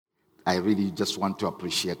I really just want to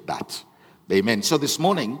appreciate that. Amen. So this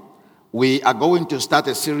morning, we are going to start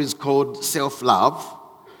a series called Self-Love.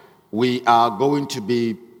 We are going to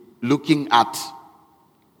be looking at,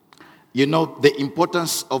 the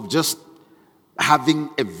importance of just having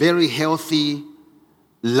a very healthy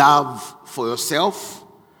love for yourself,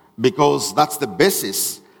 because that's the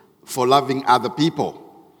basis for loving other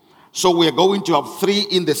people. So we're going to have 3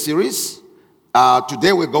 in the series.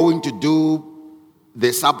 Today we're going to do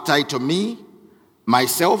the subtitle, Me,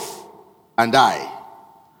 Myself, and I.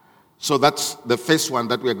 So that's the first one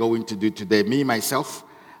that we're going to do today, Me, Myself,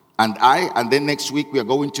 and I. And then next week we're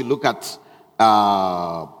going to look at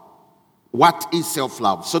what is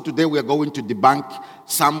self-love. So today we are going to debunk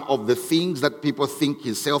some of the things that people think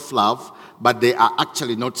is self-love, but they are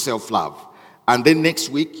actually not self-love. And then next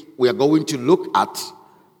week we are going to look at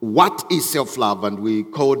what is self-love, and we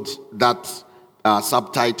called that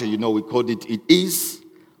subtitle, we called it, It Is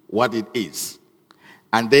What It Is.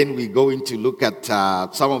 And then we're going to look at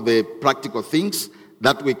some of the practical things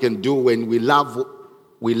that we can do when we love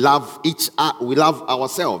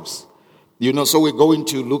ourselves. So we're going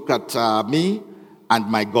to look at me and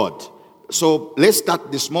my God. So let's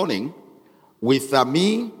start this morning with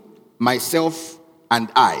me, myself,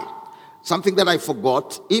 and I. Something that I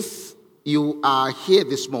forgot, if you are here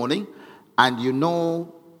this morning and you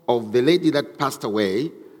know of the lady that passed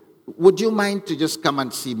away, would you mind to just come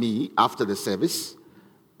and see me after the service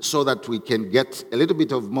so that we can get a little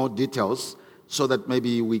bit of more details, so that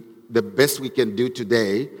maybe the best we can do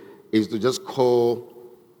today is to just call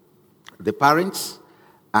the parents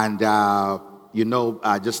and,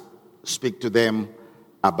 just speak to them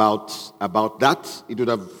about that. It would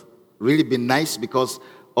have really been nice, because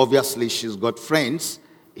obviously she's got friends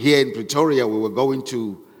here in Pretoria. We were going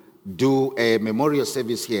to do a memorial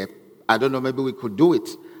service here. I don't know, maybe we could do it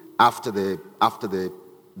after the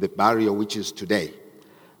burial, which is today.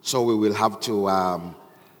 So we will have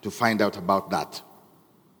to find out about that.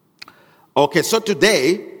 Okay, so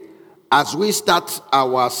today, as we start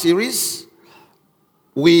our series,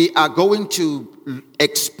 we are going to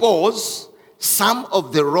expose some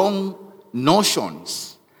of the wrong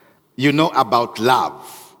notions, about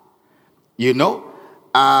love.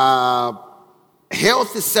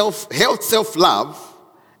 Health self-love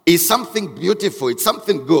is something beautiful. It's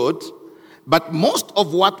something good. But most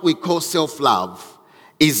of what we call self-love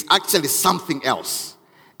is actually something else.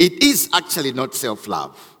 It is actually not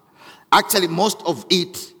self-love. Actually, most of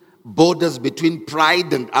it borders between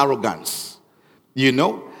pride and arrogance,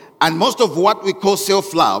 And most of what we call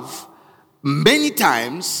self-love, many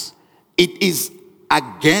times, it is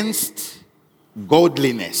against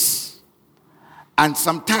godliness. And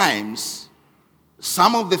sometimes,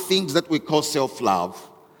 some of the things that we call self-love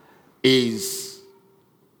is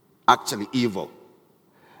actually evil.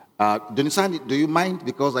 Dunisani, do you mind?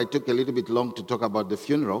 Because I took a little bit long to talk about the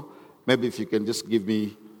funeral. Maybe if you can just give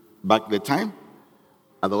me back the time.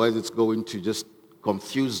 Otherwise, it's going to just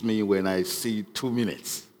confuse me when I see 2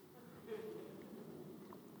 minutes.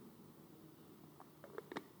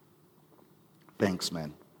 Thanks,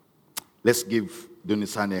 man. Let's give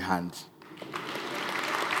Dunisani a hand.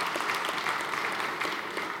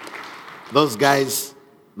 Those guys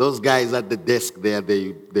at the desk there,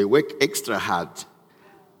 they work extra hard.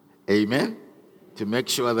 Amen? To make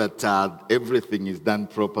sure that everything is done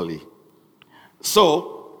properly.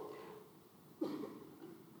 So,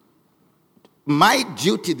 my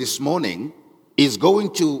duty this morning is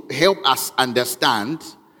going to help us understand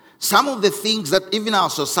some of the things that even our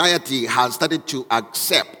society has started to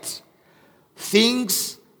accept.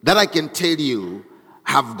 Things that I can tell you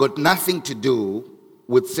have got nothing to do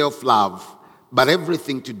with self-love, but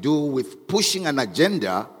everything to do with pushing an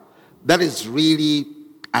agenda that is really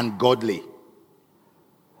ungodly.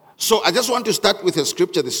 So I just want to start with a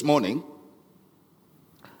scripture this morning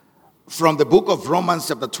from the book of Romans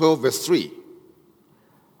chapter 12, verse 3.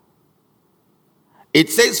 It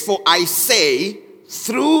says, "For I say,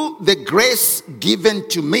 through the grace given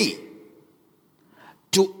to me,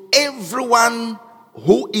 to everyone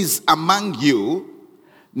who is among you,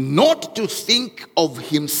 not to think of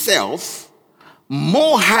himself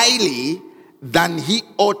more highly than he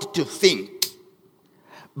ought to think,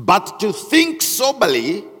 but to think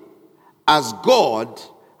soberly as God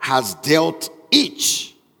has dealt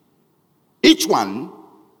each one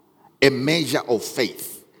a measure of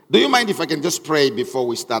faith." Do you mind if I can just pray before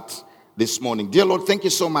we start this morning? Dear Lord, thank you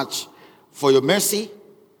so much for your mercy.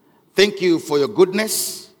 Thank you for your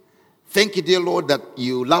goodness. Thank you, dear Lord, that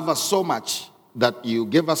you love us so much that you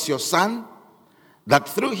gave us your Son, that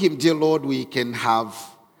through him, dear Lord, we can have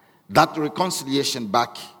that reconciliation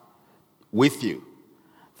back with you.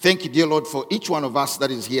 Thank you, dear Lord, for each one of us that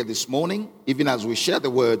is here this morning. Even as we share the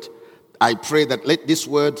word, I pray that let this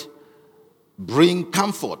word bring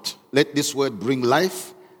comfort. Let this word bring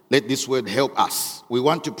life. Let this word help us. We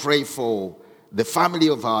want to pray for the family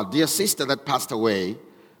of our dear sister that passed away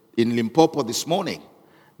in Limpopo this morning.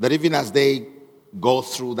 That even as they go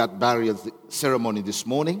through that burial ceremony this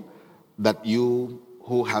morning, that you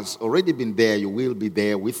who has already been there, you will be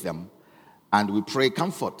there with them. And we pray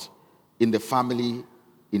comfort in the family,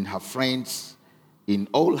 in her friends, in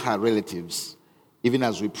all her relatives, even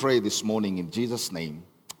as we pray this morning in Jesus' name.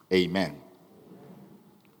 Amen.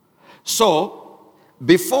 So,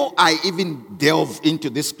 before I even delve into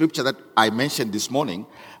this scripture that I mentioned this morning,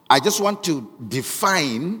 I just want to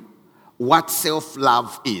define what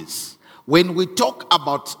self-love is. When we talk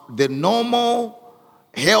about the normal,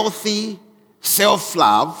 healthy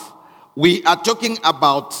self-love, we are talking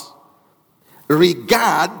about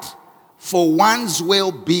regard for one's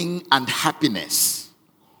well-being and happiness.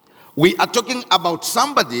 We are talking about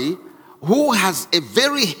somebody who has a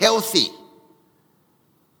very healthy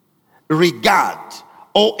regard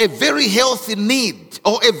or a very healthy need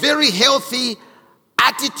or a very healthy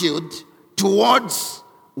attitude towards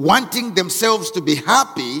wanting themselves to be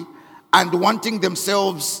happy and wanting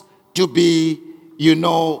themselves to be,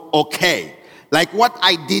 okay. Like what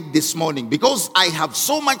I did this morning. Because I have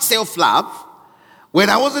so much self-love, when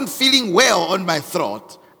I wasn't feeling well on my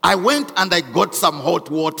throat, I went and I got some hot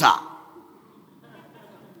water.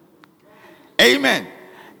 Amen.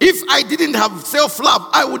 If I didn't have self-love,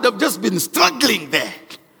 I would have just been struggling there.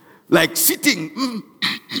 Like sitting,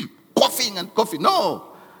 coughing and coughing.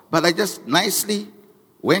 No. But I just nicely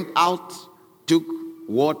went out, took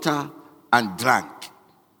water and drank.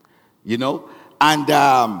 And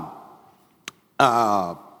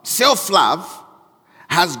self-love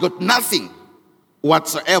has got nothing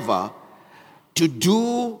whatsoever to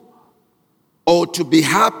do or to be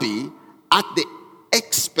happy at the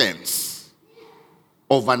expense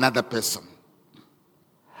of another person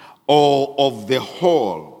or of the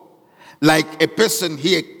whole. Like a person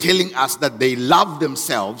here telling us that they love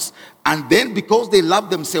themselves, and then because they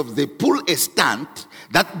love themselves, they pull a stunt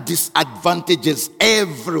that disadvantages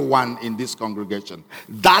everyone in this congregation.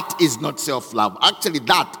 That is not self-love. Actually,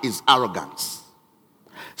 that is arrogance.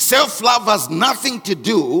 Self-love has nothing to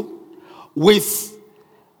do with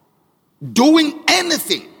doing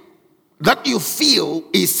anything that you feel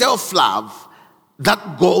is self-love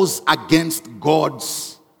that goes against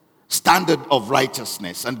God's standard of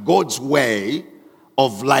righteousness and God's way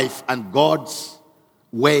of life and God's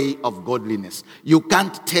way of godliness. You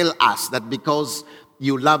can't tell us that because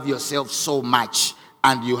you love yourself so much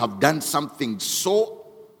and you have done something so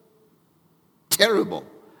terrible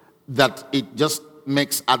that it just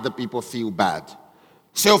makes other people feel bad.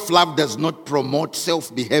 Self-love does not promote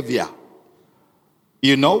self-behavior.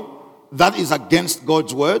 That is against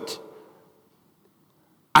God's word.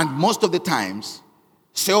 And most of the times,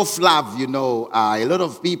 self-love, a lot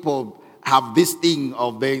of people have this thing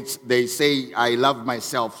of they say, I love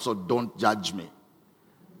myself, so don't judge me.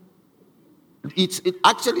 It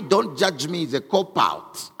actually, don't judge me is a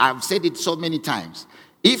cop-out. I've said it so many times.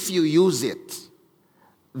 If you use it,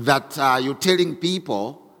 that you're telling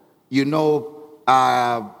people,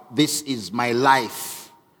 this is my life.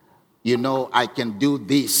 I can do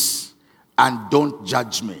this and don't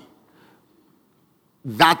judge me.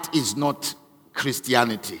 That is not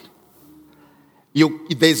Christianity.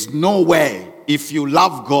 There's no way, if you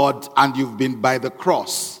love God and you've been by the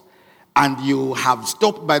cross and you have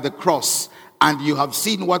stopped by the cross and you have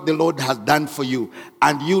seen what the Lord has done for you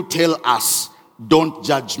and you tell us, don't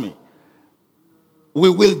judge me. We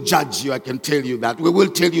will judge you, I can tell you that. We will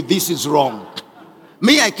tell you this is wrong.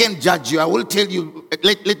 Me, I can't judge you. I will tell you,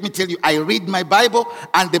 let me tell you, I read my Bible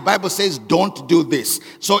and the Bible says don't do this.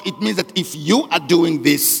 So it means that if you are doing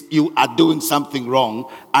this, you are doing something wrong,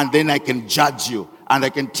 and then I can judge you and I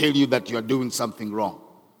can tell you that you are doing something wrong.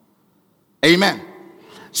 Amen.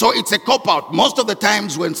 So it's a cop-out. Most of the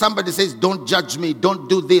times when somebody says, don't judge me, don't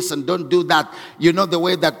do this and don't do that, the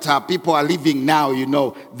way that people are living now,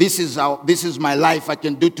 this is my life, I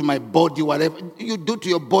can do to my body, whatever you do to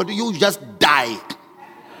your body, you just die.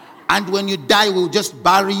 And when you die, we'll just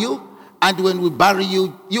bury you. And when we bury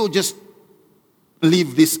you, you'll just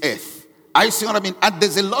leave this earth. I see what I mean? And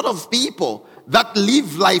there's a lot of people that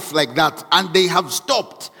live life like that. And they have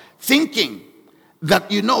stopped thinking that,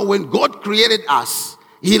 when God created us,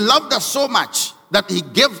 He loved us so much that He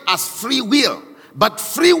gave us free will. But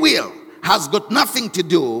free will has got nothing to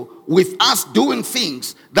do with us doing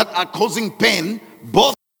things that are causing pain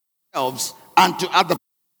both to ourselves and to other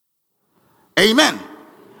people. Amen.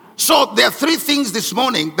 So there are three things this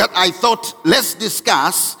morning that I thought let's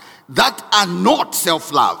discuss that are not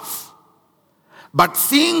self-love, but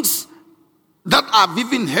things that I've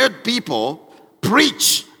even heard people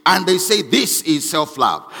preach and they say this is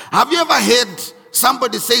self-love. Have you ever heard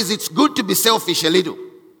somebody says it's good to be selfish a little?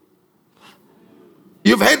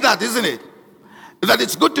 You've heard that, isn't it? That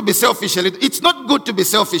it's good to be selfish a little. It's not good to be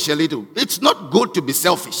selfish a little. It's not good to be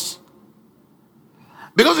selfish.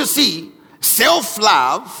 Because you see,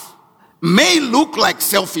 self-love may look like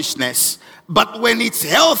selfishness, but when it's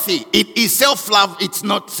healthy, it is self-love, it's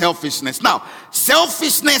not selfishness. Now,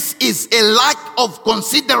 selfishness is a lack of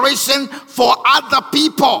consideration for other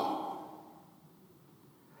people.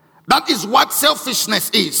 That is what selfishness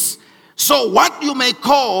is. So what you may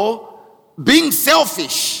call being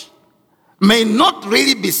selfish may not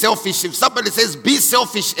really be selfish. If somebody says be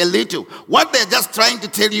selfish a little, what they're just trying to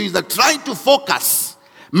tell you is that try to focus.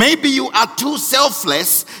 Maybe you are too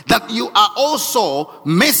selfless that you are also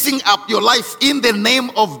messing up your life in the name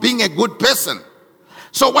of being a good person.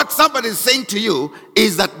 So what somebody is saying to you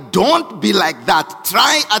is that don't be like that.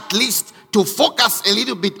 Try at least to focus a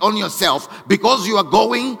little bit on yourself, because you are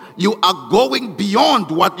going beyond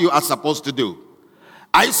what you are supposed to do.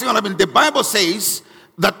 I see what I mean. The Bible says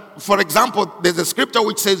that, for example, there's a scripture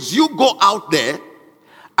which says you go out there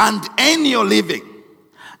and earn your living.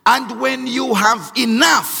 And when you have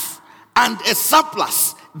enough and a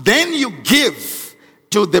surplus, then you give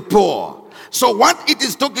to the poor. So what it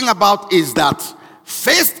is talking about is that,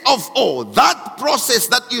 first of all, that process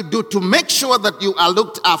that you do to make sure that you are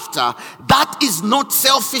looked after, that is not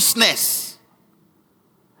selfishness.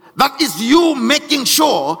 That is you making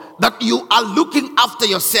sure that you are looking after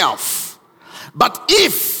yourself. But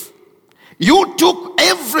if you took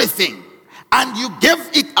everything and you gave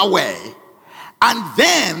it away, and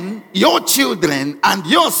then your children and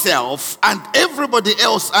yourself and everybody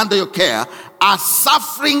else under your care are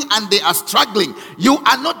suffering and they are struggling, you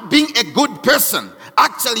are not being a good person.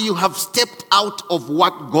 Actually, you have stepped out of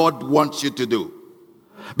what God wants you to do.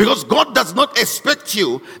 Because God does not expect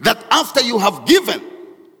you that after you have given,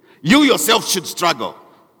 you yourself should struggle.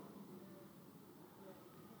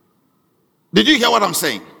 Did you hear what I'm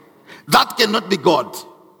saying? That cannot be God.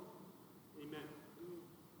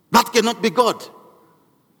 That cannot be God.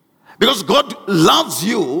 Because God loves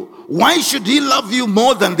you. Why should he love you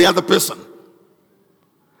more than the other person?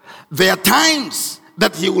 There are times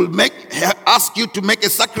that he will ask you to make a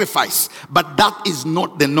sacrifice, but that is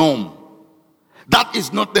not the norm. That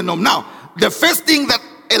is not the norm. Now, the first thing that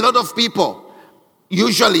a lot of people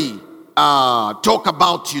usually talk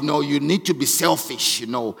about, you need to be selfish,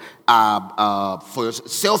 for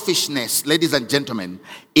selfishness, ladies and gentlemen,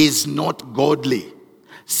 is not godly.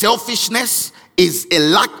 Selfishness is a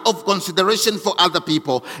lack of consideration for other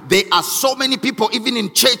people. There are so many people, even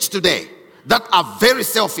in church today, that are very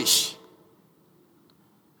selfish.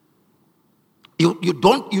 You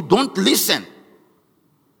don't listen.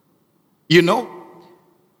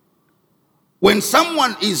 When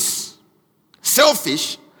someone is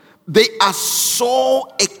selfish, they are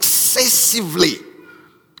so excessively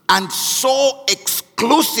and so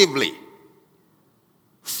exclusively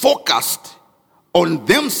focused on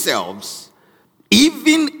themselves,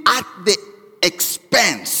 even at the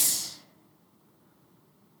expense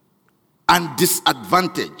and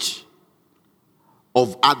disadvantage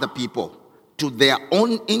of other people, to their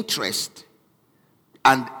own interest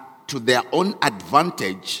and to their own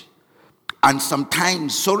advantage, and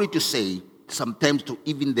sometimes, sorry to say, sometimes to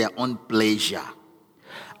even their own pleasure.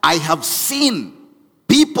 I have seen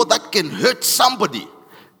people that can hurt somebody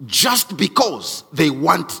just because they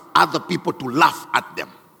want other people to laugh at them.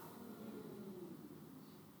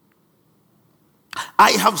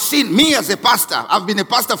 I have seen, me as a pastor, I've been a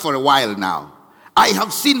pastor for a while now. I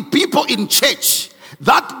have seen people in church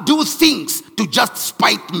that do things to just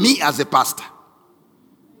spite me as a pastor.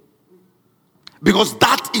 Because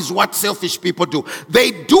that is what selfish people do.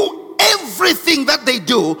 They do everything that they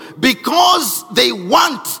do because they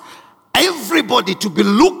want everybody to be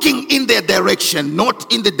looking in their direction,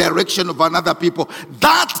 not in the direction of another people.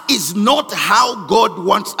 That is not how God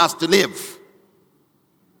wants us to live.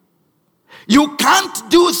 You can't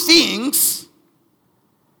do things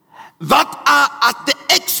that are at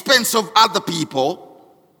the expense of other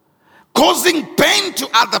people, causing pain to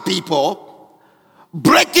other people,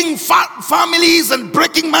 breaking families and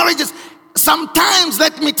breaking marriages. Sometimes,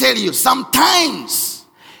 let me tell you, sometimes,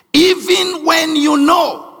 even when you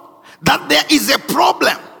know that there is a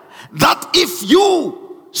problem, that if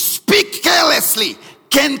you speak carelessly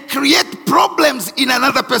can create problems in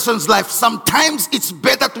another person's life, sometimes it's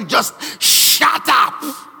better to just shut up.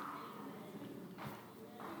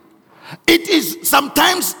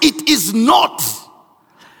 Sometimes it is not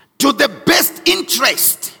to the best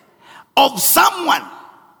interest of someone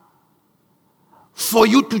for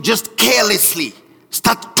you to just carelessly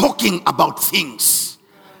start talking about things,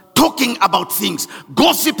 gossiping about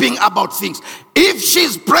things. If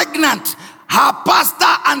she's pregnant, her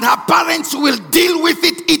pastor and her parents will deal with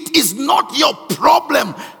it. It is not your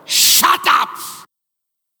problem. Shut up.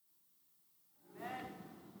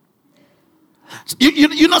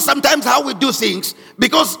 You know sometimes how we do things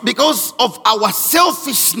because of our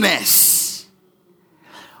selfishness.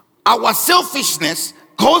 Our selfishness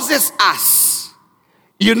causes us,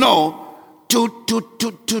 to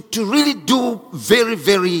really do very,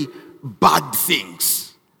 very bad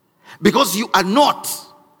things. Because you are not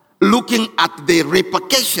looking at the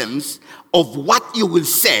repercussions of what you will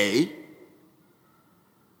say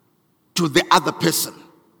to the other person.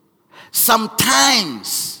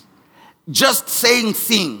 Sometimes just saying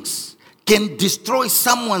things can destroy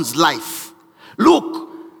someone's life. Look,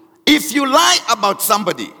 if you lie about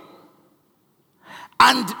somebody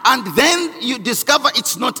and then you discover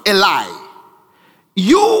it's not a lie,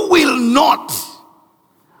 you will not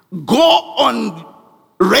go on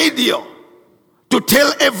radio to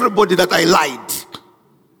tell everybody that I lied.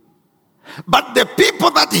 But the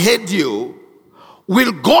people that heard you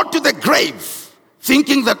will go to the grave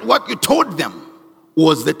thinking that what you told them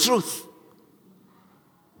was the truth.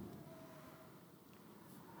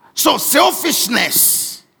 So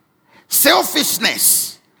selfishness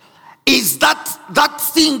is that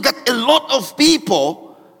thing that a lot of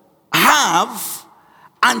people have,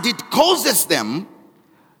 and it causes them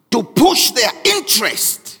to push their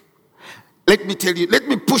interest. Let me tell you, let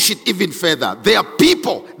me push it even further. There are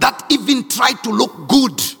people that even try to look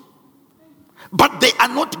good, but they are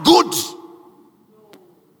not good.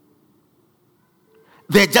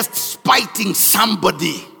 They're just spiting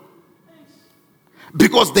somebody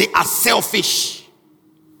because they are selfish.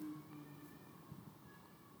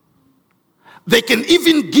 They can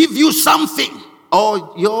even give you something.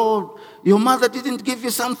 Oh, your mother didn't give you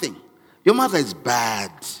something. Your mother is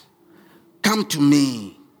bad. Come to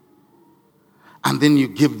me. And then you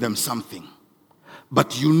give them something.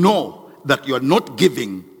 But you know that you're not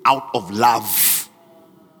giving out of love.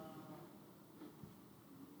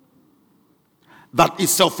 That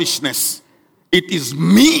is selfishness. It is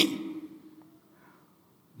me,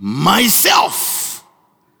 myself,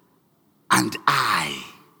 and I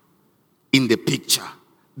in the picture.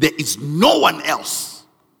 There is no one else.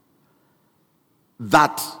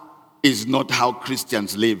 That is not how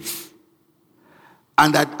Christians live.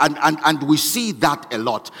 And we see that a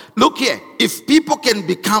lot. Look here, if people can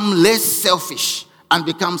become less selfish and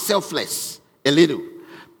become selfless a little,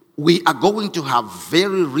 we are going to have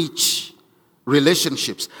very rich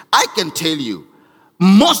relationships. I can tell you,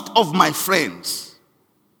 most of my friends,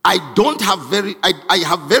 I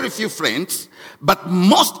have very few friends, but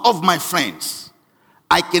most of my friends,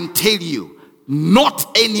 I can tell you,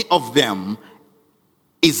 not any of them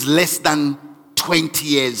is less than 20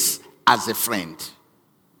 years as a friend.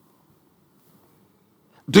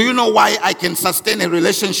 Do you know why I can sustain a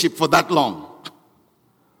relationship for that long?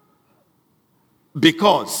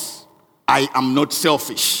 Because I am not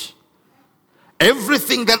selfish.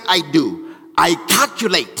 Everything that I do, I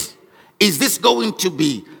calculate, is this going to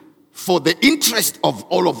be for the interest of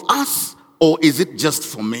all of us, or is it just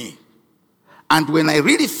for me? And when I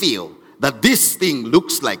really feel that this thing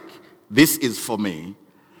looks like this is for me,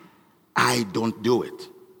 I don't do it.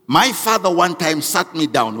 My father one time sat me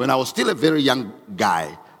down when I was still a very young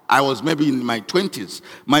guy. I was maybe in my 20s.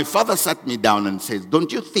 My father sat me down and says,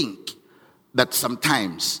 don't you think that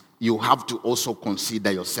sometimes you have to also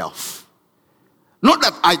consider yourself? Not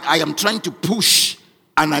that I am trying to push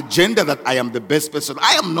an agenda that I am the best person.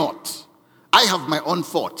 I am not. I have my own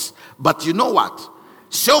thoughts. But you know what?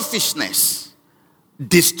 Selfishness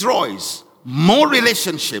destroys more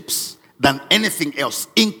relationships than anything else,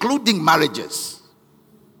 including marriages.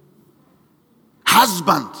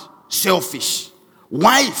 Husband, selfish.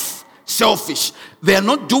 Wife, selfish. They are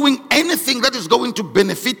not doing anything that is going to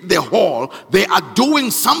benefit the whole. They are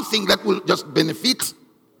doing something that will just benefit.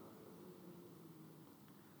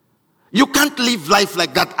 You can't live life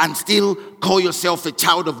like that and still call yourself a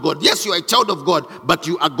child of God. Yes, you are a child of God, but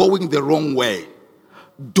you are going the wrong way.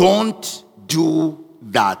 Don't do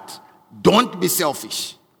that. Don't be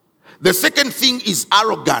selfish. The second thing is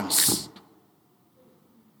arrogance.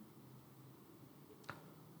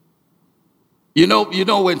 You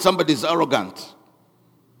know when somebody is arrogant.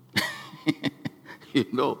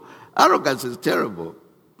 Arrogance is terrible.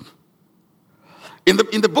 In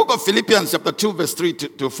the book of Philippians chapter 2 verse 3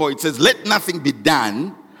 to 4, it says, let nothing be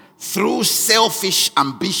done through selfish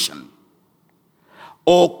ambition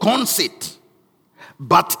or conceit,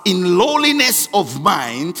 but in lowliness of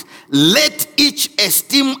mind, let each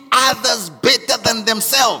esteem others better than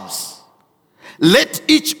themselves. Let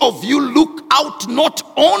each of you look out not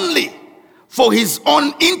only for his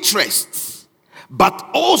own interests, but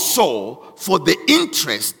also for the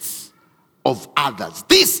interests of others.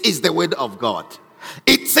 This is the word of God.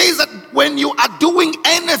 It says that when you are doing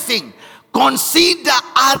anything, consider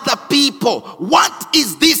other people. What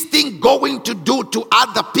is this thing going to do to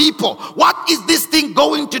other people? What is this thing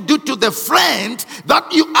going to do to the friend that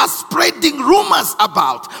you are spreading rumors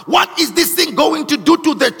about? What is this thing going to do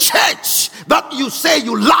to the church that you say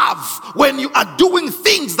you love when you are doing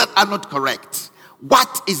things that are not correct?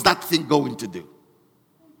 What is that thing going to do?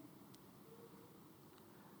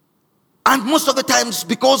 And most of the times,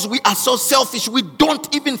 because we are so selfish, we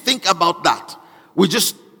don't even think about that. We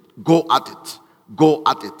just go at it,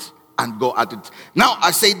 and go at it. Now,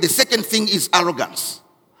 I say the second thing is arrogance.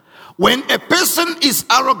 When a person is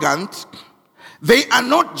arrogant, they are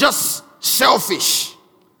not just selfish,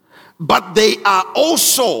 but they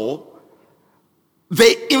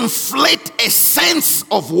inflate a sense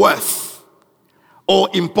of worth or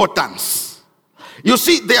importance. You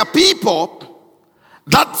see, there are people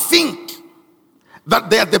that think that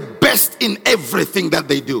they are the best in everything that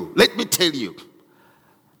they do. Let me tell you,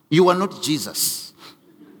 you are not Jesus.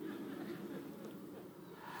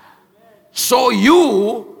 So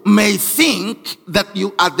you may think that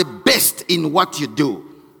you are the best in what you do.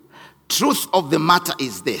 Truth of the matter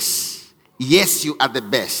is this: yes, you are the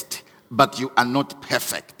best, but you are not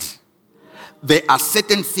perfect. There are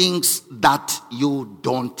certain things that you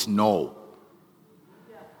don't know.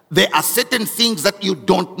 There are certain things that you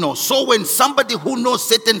don't know. So when somebody who knows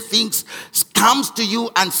certain things comes to you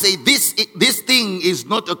and say, this thing is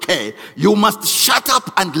not okay, you must shut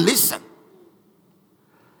up and listen.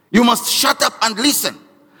 You must shut up and listen.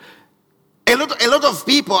 A lot of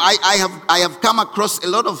people, I have come across a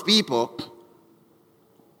lot of people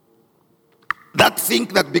that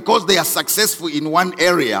think that because they are successful in one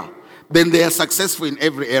area, then they are successful in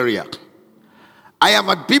every area. I have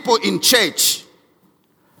had people in church,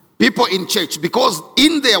 because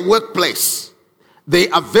in their workplace, they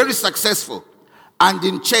are very successful. And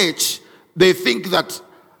in church, they think that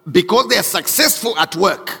because they are successful at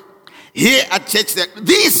work, here at church,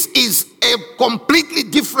 this is a completely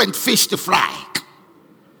different fish to fry.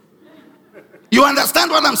 You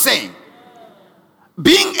understand what I'm saying?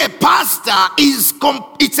 Being a pastor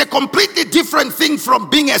it's a completely different thing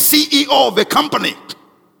from being a CEO of a company.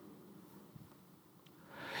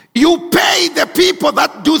 You pay the people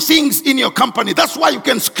that do things in your company. That's why you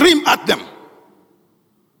can scream at them.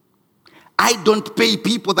 I don't pay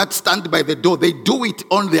people that stand by the door. They do it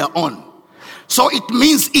on their own. So it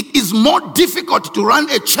means it is more difficult to run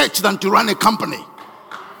a church than to run a company.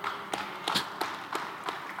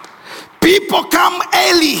 People come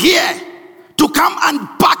early here to come and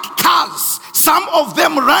park cars. Some of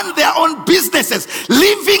them run their own businesses,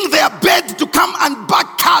 leaving their bed to come and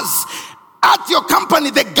park cars. At your company,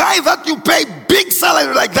 the guy that you pay big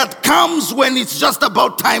salary like that comes when it's just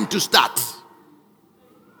about time to start.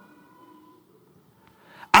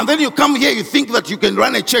 And then you come here, you think that you can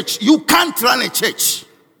run a church. You can't run a church.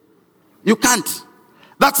 You can't.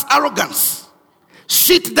 That's arrogance.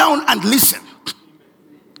 Sit down and listen.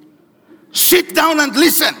 Sit down and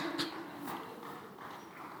listen.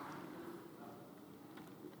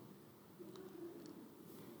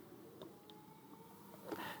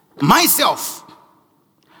 Myself,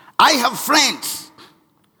 I have friends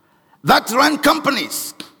that run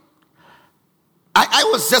companies. I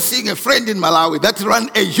was just seeing a friend in Malawi that ran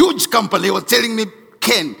a huge company. He was telling me,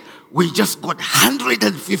 Ken, we just got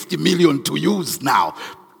 150 million to use now,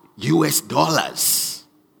 US dollars.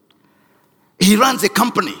 He runs a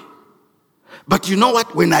company. But you know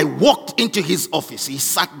what? When I walked into his office, he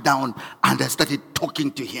sat down and I started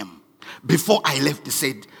talking to him. Before I left, he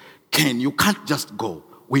said, Ken, you can't just go.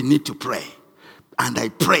 We need to pray. And I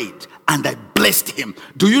prayed and I blessed him.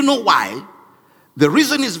 Do you know why? The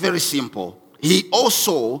reason is very simple. He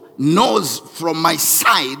also knows from my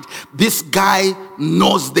side, this guy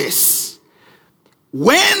knows this.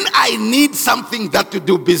 When I need something that to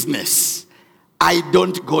do business, I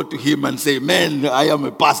don't go to him and say, man, I am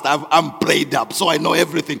a pastor. I'm prayed up, so I know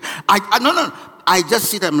everything. No. I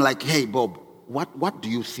just sit there and I'm like, hey, Bob, what do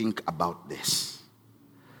you think about this?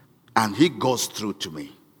 And he goes through to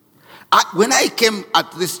me. When I came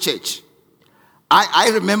at this church,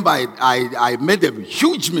 I remember I made a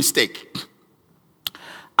huge mistake.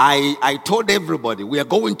 I told everybody we are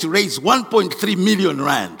going to raise 1.3 million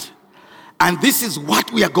rand. And this is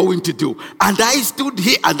what we are going to do. And I stood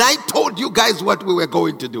here and I told you guys what we were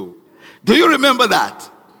going to do. Do you remember that?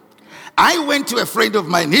 I went to a friend of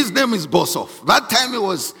mine. His name is Bossoff. That time he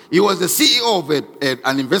was the CEO of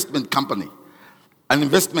an investment company, an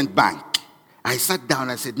investment bank. I sat down.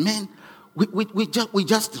 I said, man, we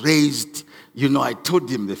just raised, I told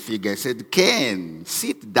him the figure. I said, Ken,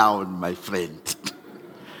 sit down, my friend.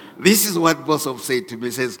 This is what Bossoff said to me.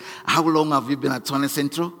 He says, how long have you been at Swane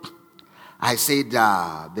Central? I said,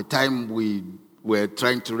 the time we were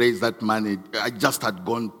trying to raise that money, I just had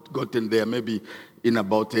gotten there maybe in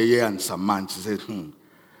about a year and some months. He said,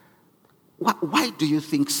 why do you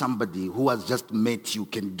think somebody who has just met you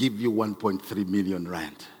can give you 1.3 million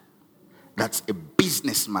rand? That's a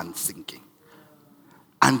businessman thinking.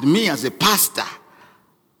 And me as a pastor,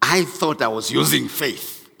 I thought I was using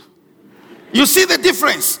faith. You see the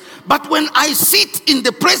difference? But when I sit in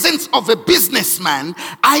the presence of a businessman,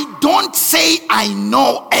 I don't say I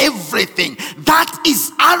know everything. That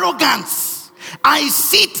is arrogance. I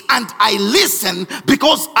sit and I listen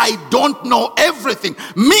because I don't know everything.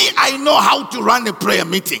 Me, I know how to run a prayer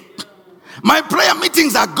meeting. My prayer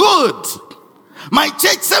meetings are good. My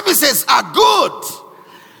church services are good.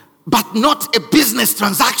 But not a business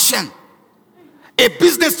transaction. A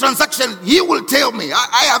business transaction, he will tell me.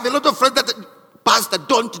 I have a lot of friends that, Pastor,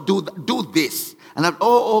 don't do this. And I'm,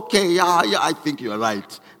 okay, yeah, I think you're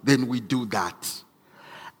right. Then we do that.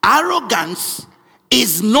 Arrogance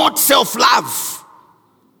is not self-love.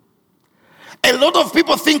 A lot of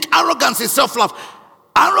people think arrogance is self-love.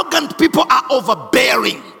 Arrogant people are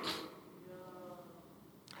overbearing.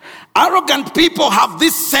 Arrogant people have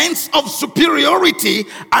this sense of superiority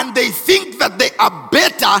and they think that they are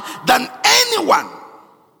better than anyone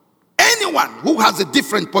who has a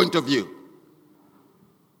different point of view.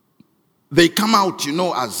 They come out,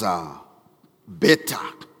 as better.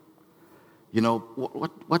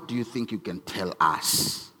 What do you think you can tell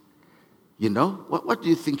us? What do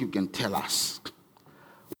you think you can tell us?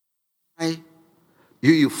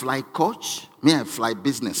 You fly coach, me I fly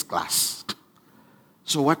business class.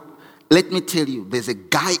 So what? Let me tell you, there's a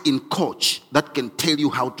guy in coach that can tell you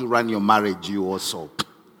how to run your marriage, you also.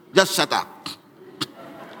 Just shut up.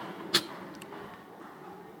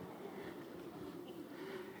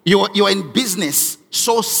 You're in business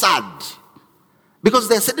so sad because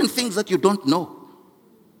there are certain things that you don't know.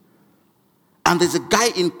 And there's a guy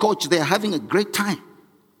in coach, they're having a great time.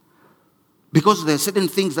 Because there are certain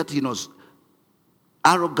things that he knows.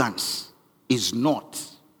 Arrogance is not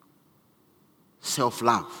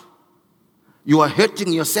self-love. You are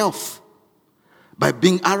hurting yourself by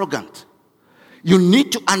being arrogant. You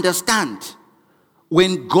need to understand,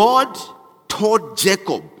 when God told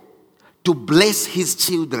Jacob to bless his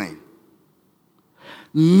children,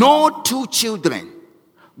 no two children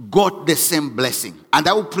got the same blessing. And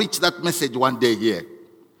I will preach that message one day here.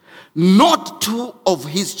 Not two of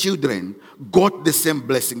his children got the same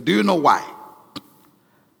blessing. Do you know why?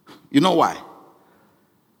 You know why?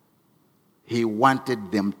 He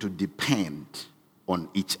wanted them to depend on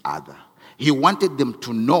each other. He wanted them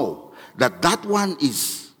to know that one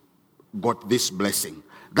is got this blessing.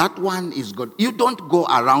 That one is got. You don't go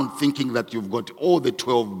around thinking that you've got all the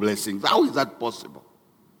 12 blessings. How is that possible?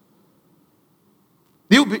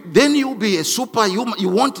 Then you'll be a super, you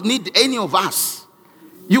won't need any of us.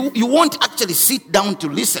 You won't actually sit down to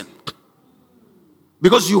listen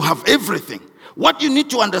because you have everything. What you need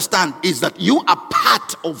to understand is that you are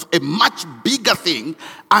part of a much bigger thing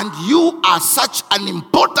and you are such an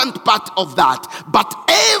important part of that. But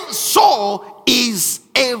so is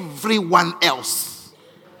everyone else.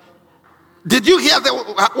 Did you hear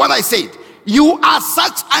what I said? You are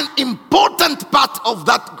such an important part of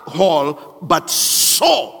that whole, but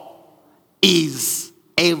so is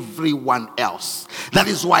everyone else. That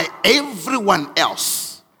is why everyone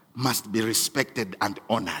else must be respected and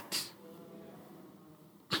honored.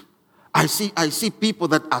 I see people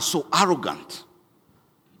that are so arrogant.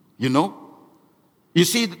 You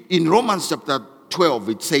see, in Romans chapter 12,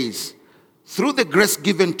 it says, through the grace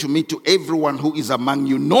given to me, to everyone who is among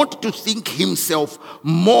you, not to think himself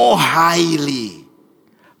more highly.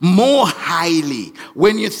 More highly.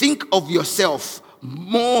 When you think of yourself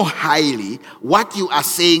more highly, what you are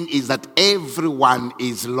saying is that everyone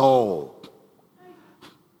is low.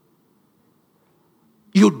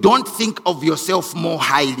 You don't think of yourself more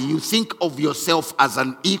highly. You think of yourself as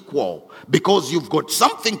an equal because you've got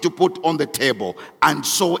something to put on the table, and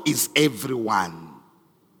so is everyone.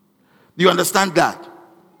 Do you understand that?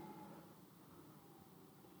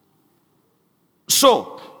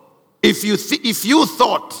 So, if you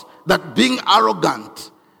thought that being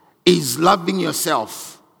arrogant is loving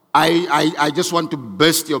yourself, I just want to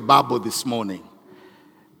burst your bubble this morning.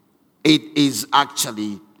 It is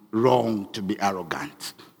actually wrong to be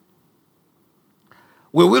arrogant.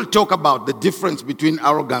 We will talk about the difference between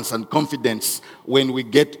arrogance and confidence when we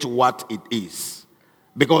get to what it is.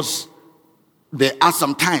 Because there are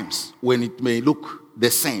some times when it may look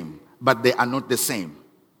the same, but they are not the same.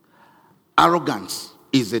 Arrogance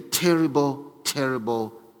is a terrible,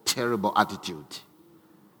 terrible, terrible attitude.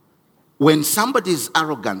 When somebody is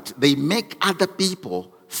arrogant, they make other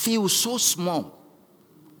people feel so small.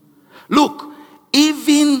 Look,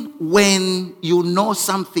 even when you know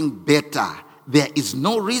something better, there is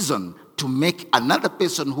no reason to make another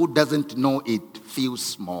person who doesn't know it feel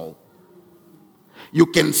small. You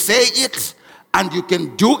can say it and you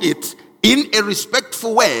can do it in a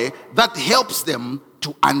respectful way that helps them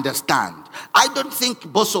to understand. I don't think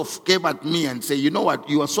Bosov came at me and said, you know what,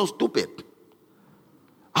 you are so stupid.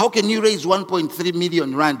 How can you raise 1.3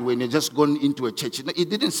 million rand when you're just going into a church? He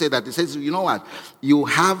didn't say that. He says, you know what, you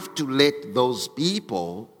have to let those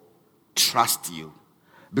people trust you.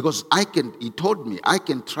 Because he told me, I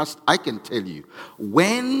can tell you,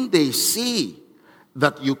 when they see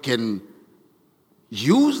that you can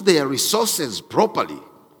use their resources properly,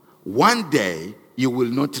 one day you will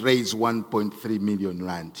not raise 1.3 million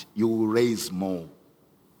rand. You will raise more.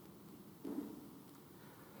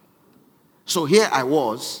 So here I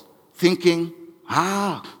was thinking,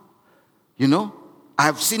 I've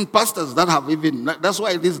seen pastors that have even, that's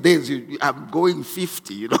why these days I'm going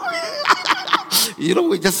 50,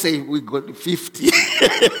 we just say we got 50.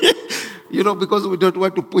 Because we don't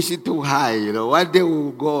want to push it too high. One day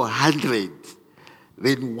we'll go 100,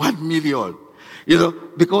 then 1 million.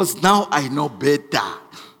 Because now I know better.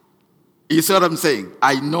 You see what I'm saying?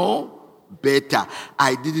 I know better.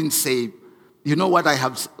 I didn't say, what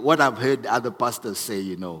I've heard other pastors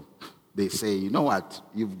say, they say, you know what,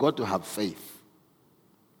 you've got to have faith.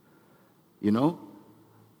 You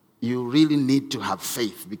really need to have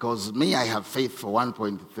faith, because me, I have faith for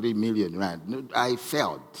 1.3 million rand. I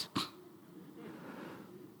failed.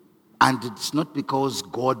 And it's not because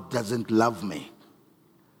God doesn't love me.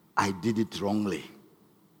 I did it wrongly.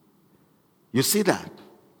 You see that?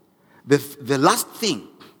 The last thing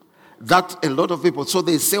that a lot of people, so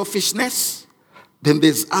there's selfishness, then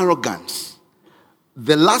there's arrogance.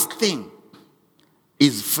 The last thing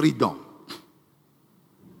is freedom.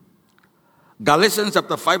 Galatians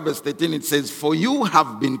chapter 5 verse 13, it says, for you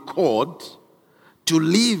have been called to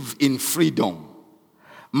live in freedom,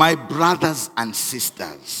 my brothers and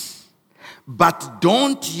sisters. But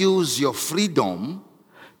don't use your freedom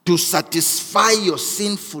to satisfy your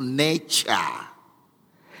sinful nature.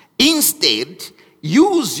 Instead,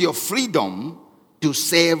 use your freedom to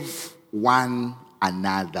save one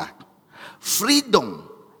another. Freedom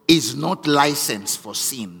is not license for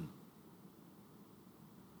sin.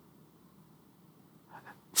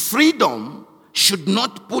 Freedom should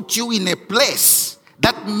not put you in a place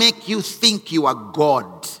that make you think you are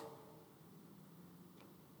God.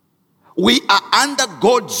 We are under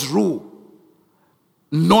God's rule,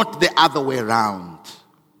 not the other way around.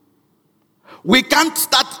 We can't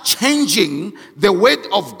start changing the word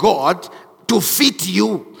of God to fit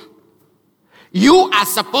you. You are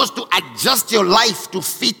supposed to adjust your life to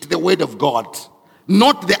fit the word of God,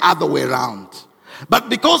 not the other way around. But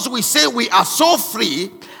because we say we are so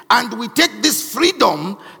free, and we take this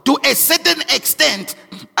freedom to a certain extent,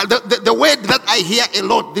 the word that I hear a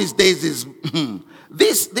lot these days is,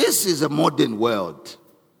 this is a modern world.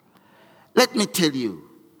 Let me tell you,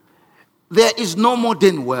 there is no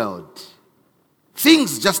modern world.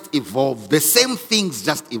 Things just evolve. The same things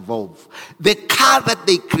just evolve. The car that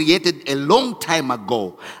they created a long time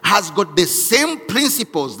ago has got the same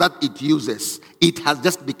principles that it uses. It has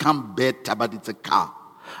just become better, but it's a car.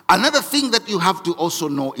 Another thing that you have to also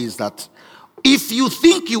know is that if you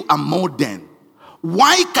think you are modern,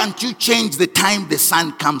 why can't you change the time the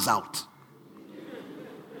sun comes out?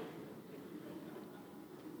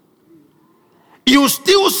 You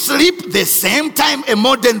still sleep the same time a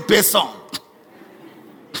modern person.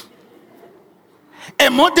 A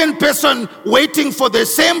modern person waiting for the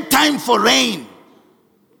same time for rain.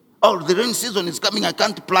 Oh, the rain season is coming, I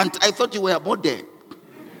can't plant. I thought you were modern.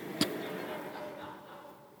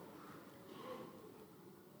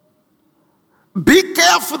 Be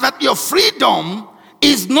careful that your freedom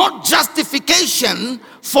is not justification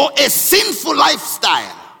for a sinful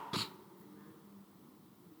lifestyle.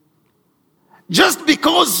 Just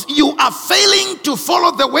because you are failing to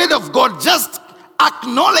follow the word of God, just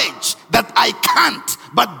acknowledge that I can't,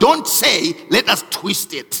 but don't say, let us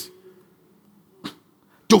twist it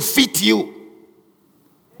to fit you.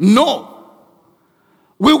 No.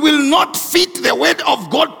 We will not fit the word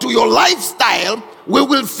of God to your lifestyle. We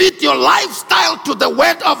will fit your lifestyle to the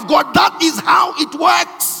word of God. That is how it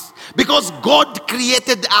works. Because God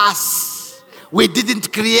created us. We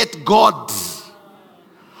didn't create God.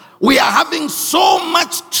 We are having so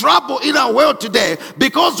much trouble in our world today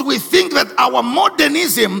because we think that our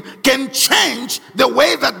modernism can change the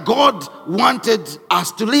way that God wanted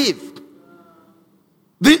us to live.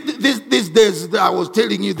 These days, I was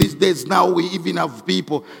telling you, these days now we even have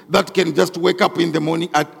people that can just wake up in the morning.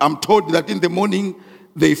 I'm told that in the morning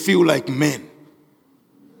they feel like men.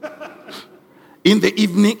 In the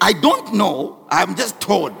evening, I don't know, I'm just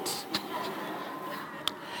told.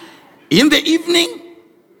 In the evening,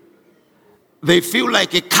 they feel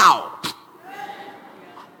like a cow.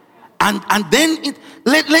 And then,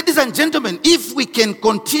 ladies and gentlemen, if we can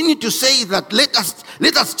continue to say that let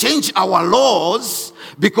us change our laws,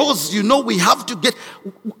 because we have to get,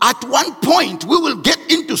 at one point we will get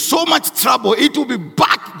into so much trouble, it will be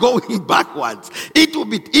going backwards. It will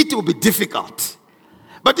be difficult.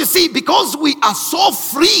 But you see, because we are so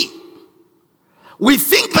free, we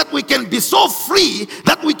think that we can be so free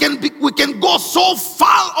that we can go so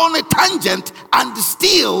far on a tangent and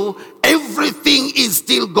still everything is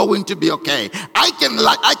still going to be okay. I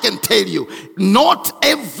can tell you, not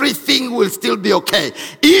everything will still be okay.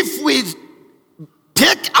 If we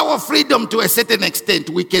take our freedom to a certain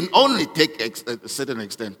extent, we can only take a certain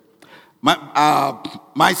extent.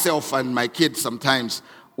 Myself and my kids, sometimes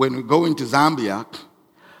when we go into Zambia,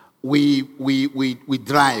 we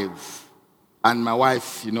drive. And my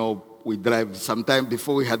wife, we drive. Sometime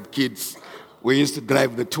before we had kids, we used to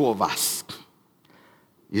drive, the two of us.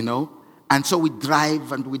 And so we drive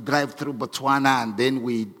through Botswana, and then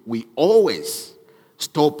we always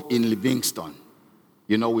stop in Livingstone.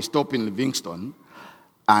 We stop in Livingstone,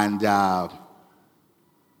 and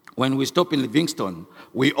when we stop in Livingstone,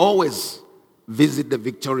 we always visit the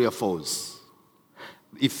Victoria Falls.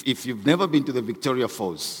 If you've never been to the Victoria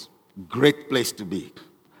Falls, great place to be.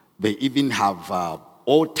 They even have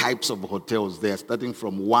all types of hotels there, starting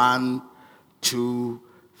from 1, 2,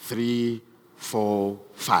 3, 4,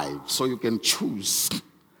 5. So you can choose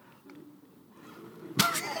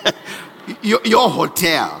your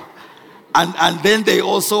hotel. And then they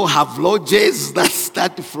also have lodges that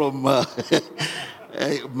start from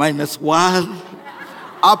 -1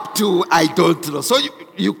 up to, I don't know. So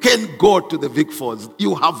you can go to the Vic Falls.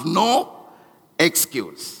 You have no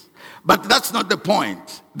excuse. But that's not the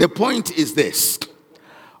point. The point is this.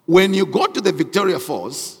 When you go to the Victoria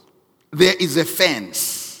Falls, there is a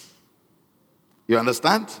fence. You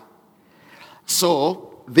understand?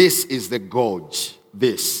 So this is the gorge.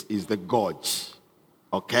 This is the gorge.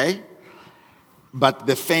 Okay? But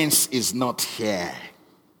the fence is not here.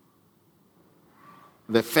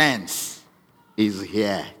 The fence is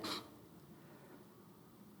here.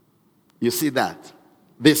 You see that?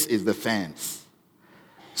 This is the fence.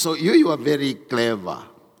 So you are very clever.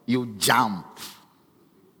 You jump.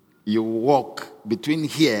 You walk between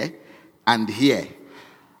here and here.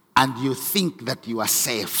 And you think that you are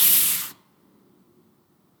safe.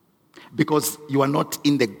 Because you are not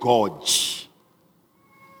in the gorge.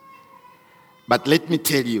 But let me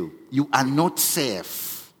tell you, you are not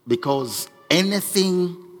safe. Because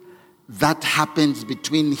anything that happens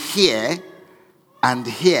between here and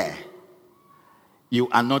here, you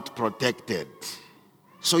are not protected.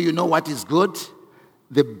 So you know what is good?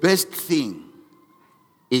 The best thing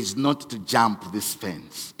is not to jump this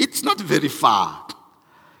fence. It's not very far.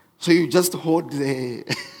 So you just hold the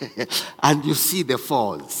and you see the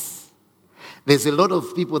falls. There's a lot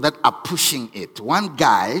of people that are pushing it. One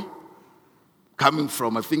guy coming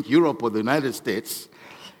from, I think, Europe or the United States,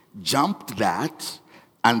 jumped that,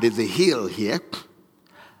 and there's a hill here.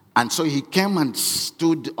 And so he came and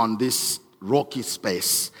stood on this rocky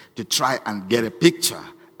space to try and get a picture,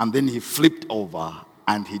 and then he flipped over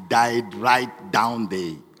and he died right down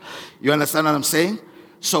there. You understand what I'm saying?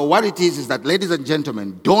 So what it is that, ladies and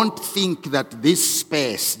gentlemen, don't think that this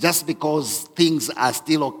space, just because things are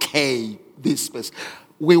still okay, this space,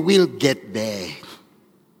 we will get there.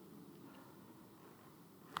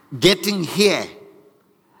 Getting here,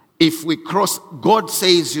 if we cross, God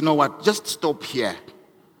says, you know what, just stop here.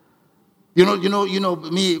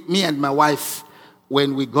 Me and my wife,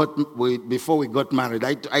 before we got married,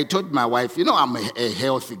 I told my wife, I'm a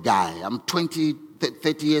healthy guy. I'm 30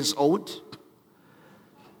 years old.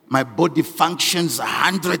 My body functions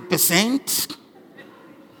 100%.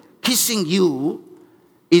 Kissing you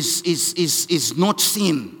is not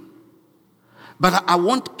sin. But I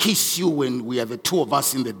won't kiss you when we are the two of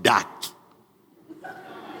us in the dark.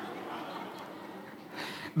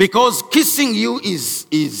 Because kissing you is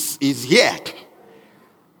here.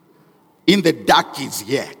 In the dark is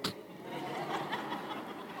here.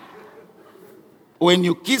 When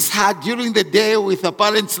you kiss her during the day with her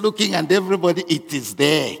parents looking and everybody, it is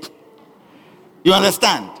there. You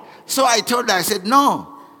understand? So I told her, I said,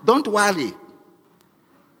 no, don't worry.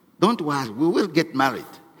 Don't worry, we will get married.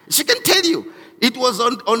 She can tell you. It was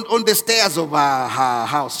on the stairs of her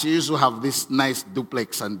house. She used to have this nice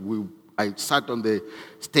duplex, and I sat on the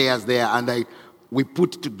stairs there, and we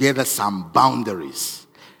put together some boundaries.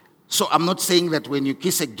 So I'm not saying that when you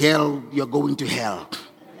kiss a girl, you're going to hell.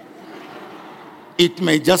 It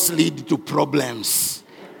may just lead to problems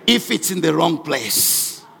if it's in the wrong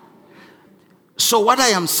place. So what I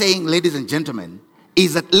am saying, ladies and gentlemen,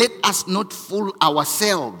 is that let us not fool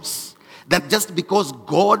ourselves that just because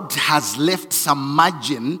God has left some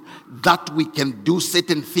margin that we can do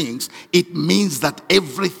certain things, it means that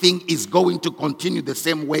everything is going to continue the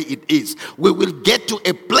same way it is. We will get to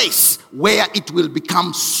a place where it will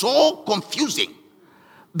become so confusing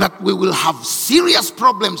that we will have serious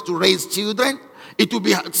problems to raise children. It will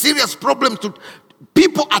be a serious problem to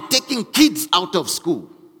people are taking kids out of school.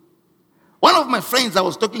 One of my friends, I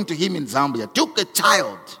was talking to him in Zambia, took a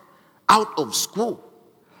child out of school.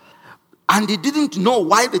 And he didn't know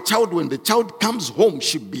why when the child comes home,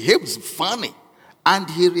 she behaves funny. And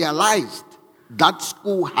he realized that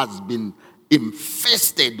school has been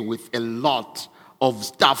infested with a lot of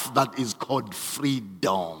stuff that is called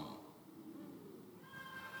freedom.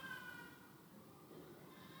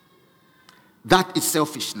 That is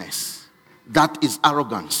selfishness. That is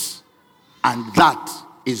arrogance. And that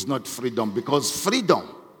is not freedom. Because freedom,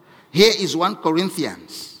 here is 1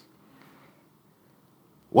 Corinthians.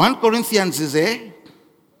 1 Corinthians is a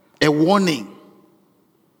warning.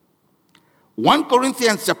 1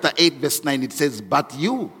 Corinthians chapter 8 verse 9, it says, but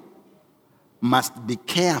you must be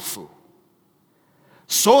careful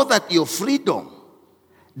so that your freedom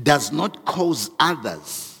does not cause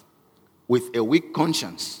others with a weak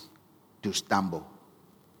conscience to stumble.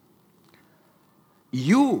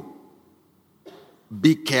 You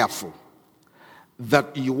be careful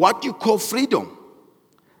that what you call freedom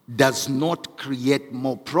does not create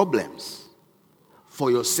more problems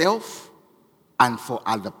for yourself and for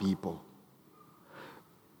other people.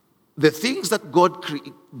 The things that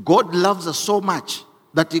God loves us so much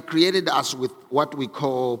that he created us with what we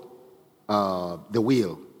call the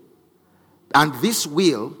will. And this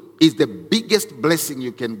will is the biggest blessing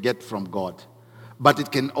you can get from God. But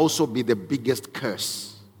it can also be the biggest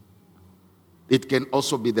curse. It can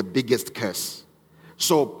also be the biggest curse.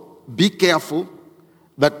 So be careful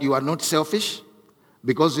that you are not selfish.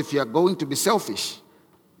 Because if you are going to be selfish,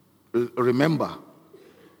 remember,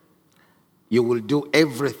 you will do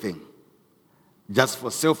everything just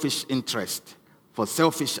for selfish interest, for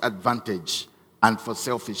selfish advantage, and for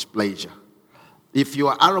selfish pleasure. If you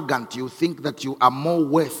are arrogant, you think that you are more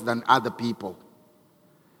worth than other people.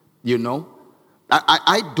 You know,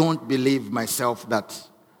 I don't believe myself that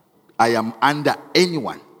I am under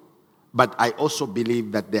anyone, but I also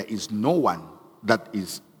believe that there is no one that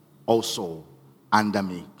is also under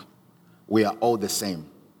me. We are all the same.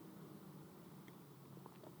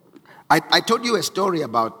 I told you a story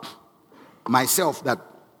about myself that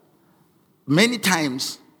many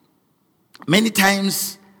times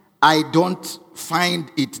I don't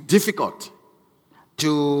find it difficult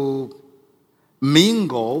to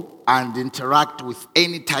mingle and interact with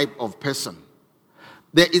any type of person.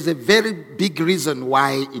 There is a very big reason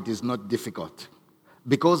why it is not difficult.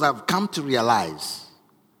 Because I've come to realize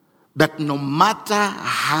that no matter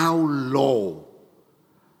how low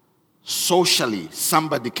socially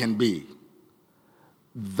somebody can be,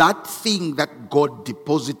 that thing that God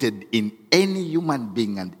deposited in any human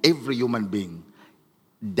being and every human being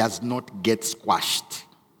does not get squashed.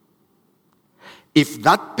 If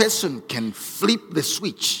that person can flip the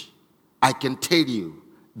switch, I can tell you,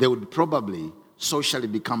 they would probably socially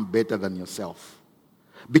become better than yourself.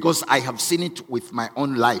 Because I have seen it with my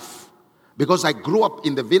own life. Because I grew up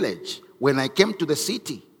in the village. When I came to the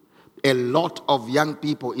city, a lot of young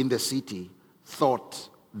people in the city thought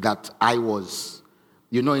that I was,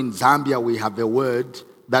 in Zambia we have a word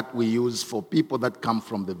that we use for people that come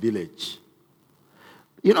from the village.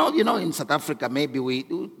 In South Africa, maybe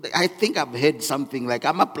I think I've heard something like,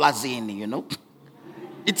 I'm a plazini,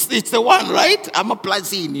 It's the one, right? I'm a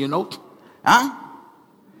plazini, Huh?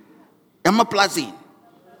 I'm a plazini.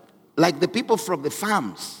 Like the people from the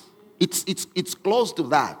farms. It's close to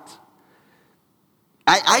that.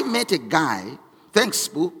 I met a guy, thanks,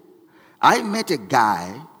 Boo. I met a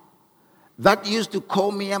guy that used to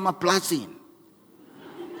call me I'm a plazini.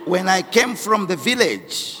 when I came from the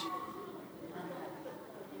village,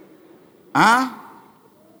 and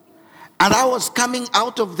I was coming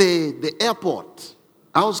out of the airport.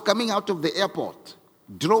 I was coming out of the airport,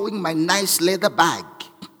 drawing my nice leather bag.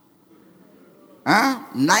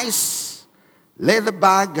 Nice leather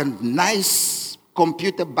bag and nice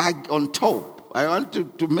computer bag on top. I want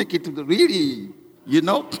to make it really,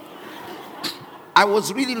 I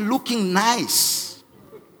was really looking nice.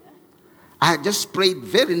 I had just sprayed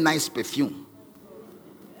very nice perfume.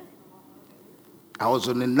 I was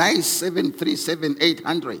on a nice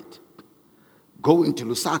 737-800 going to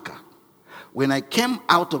Lusaka. When I came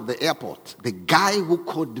out of the airport, the guy who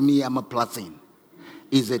called me Amaplatin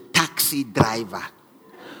is a taxi driver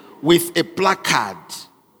with a placard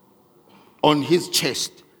on his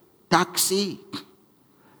chest. Taxi.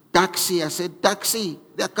 Taxi. I said, taxi.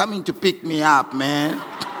 They're coming to pick me up, man.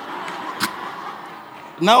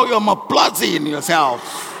 Now you're Amaplatin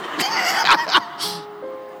yourself.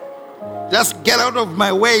 Just get out of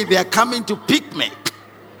my way. They're coming to pick me.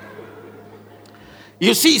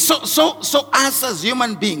 You see, so us as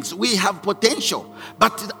human beings, we have potential,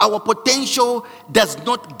 but our potential does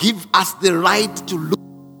not give us the right to look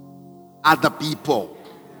at other people.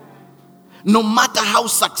 No matter how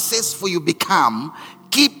successful you become,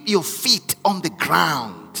 keep your feet on the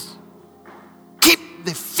ground. Keep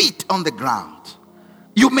the feet on the ground.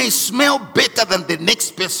 You may smell better than the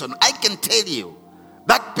next person. I can tell you,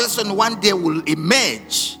 that person one day will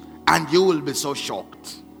emerge and you will be so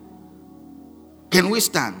shocked. Can we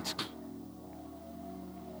stand?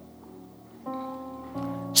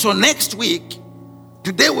 So next week,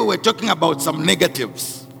 today we were talking about some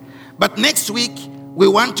negatives. But next week, we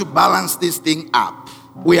want to balance this thing up.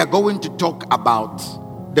 We are going to talk about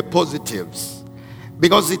the positives.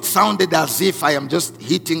 Because it sounded as if I am just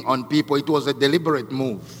hitting on people. It was a deliberate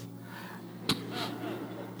move.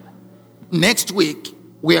 Next week,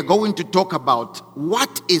 we are going to talk about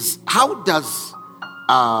how does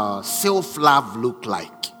self-love look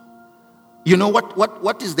like? You know,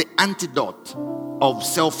 what is the antidote of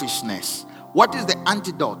selfishness? What is the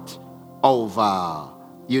antidote of,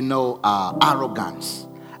 arrogance?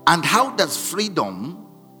 And how does freedom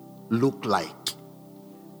look like?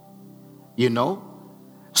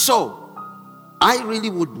 So, I really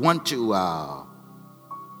would want to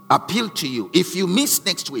appeal to you. If you miss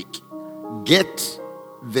next week, get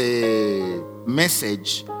the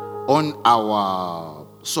message on our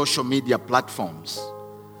social media platforms.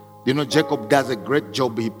 Jacob does a great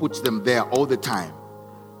job. He puts them there all the time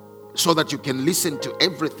so that you can listen to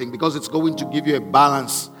everything, because it's going to give you a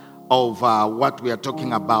balance of what we are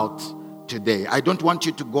talking about today. I don't want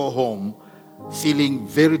you to go home feeling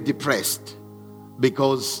very depressed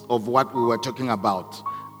because of what we were talking about.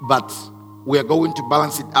 But we are going to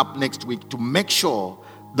balance it up next week to make sure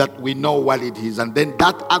that we know what it is. And then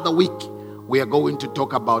that other week, we are going to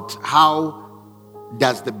talk about how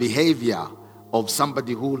does the behavior of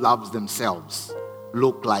somebody who loves themselves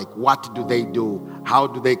look like? What do they do? How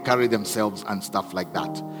do they carry themselves and stuff like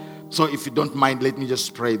that? So if you don't mind, let me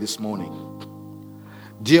just pray this morning.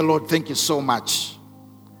 Dear Lord, thank you so much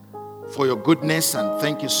for your goodness, and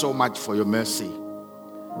thank you so much for your mercy.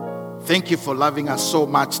 Thank you for loving us so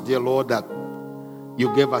much, dear Lord, that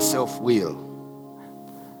you gave us self-will.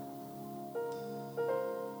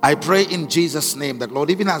 I pray in Jesus' name that, Lord,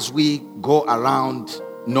 even as we go around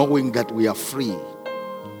knowing that we are free,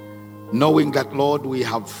 knowing that, Lord, we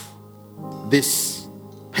have this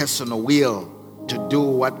personal will to do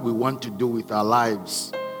what we want to do with our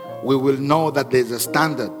lives, we will know that there's a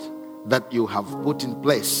standard that you have put in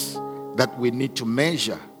place that we need to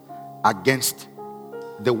measure against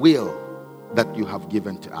the will that you have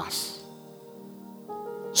given to us.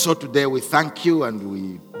 So today we thank you and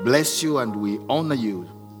we bless you and we honor you,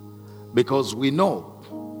 because we know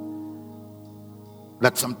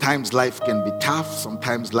that sometimes life can be tough,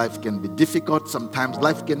 sometimes life can be difficult, sometimes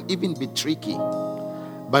life can even be tricky.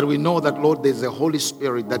 But we know that, Lord, there's a Holy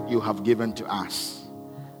Spirit that you have given to us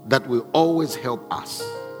that will always help us.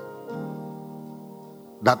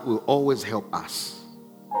 That will always help us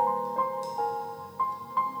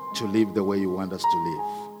to live the way you want us to live.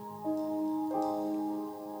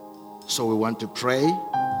 So we want to pray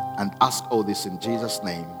and ask all this in Jesus'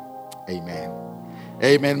 name. Amen.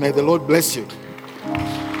 Amen. May the Lord bless you.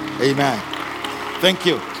 Amen. Thank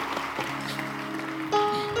you.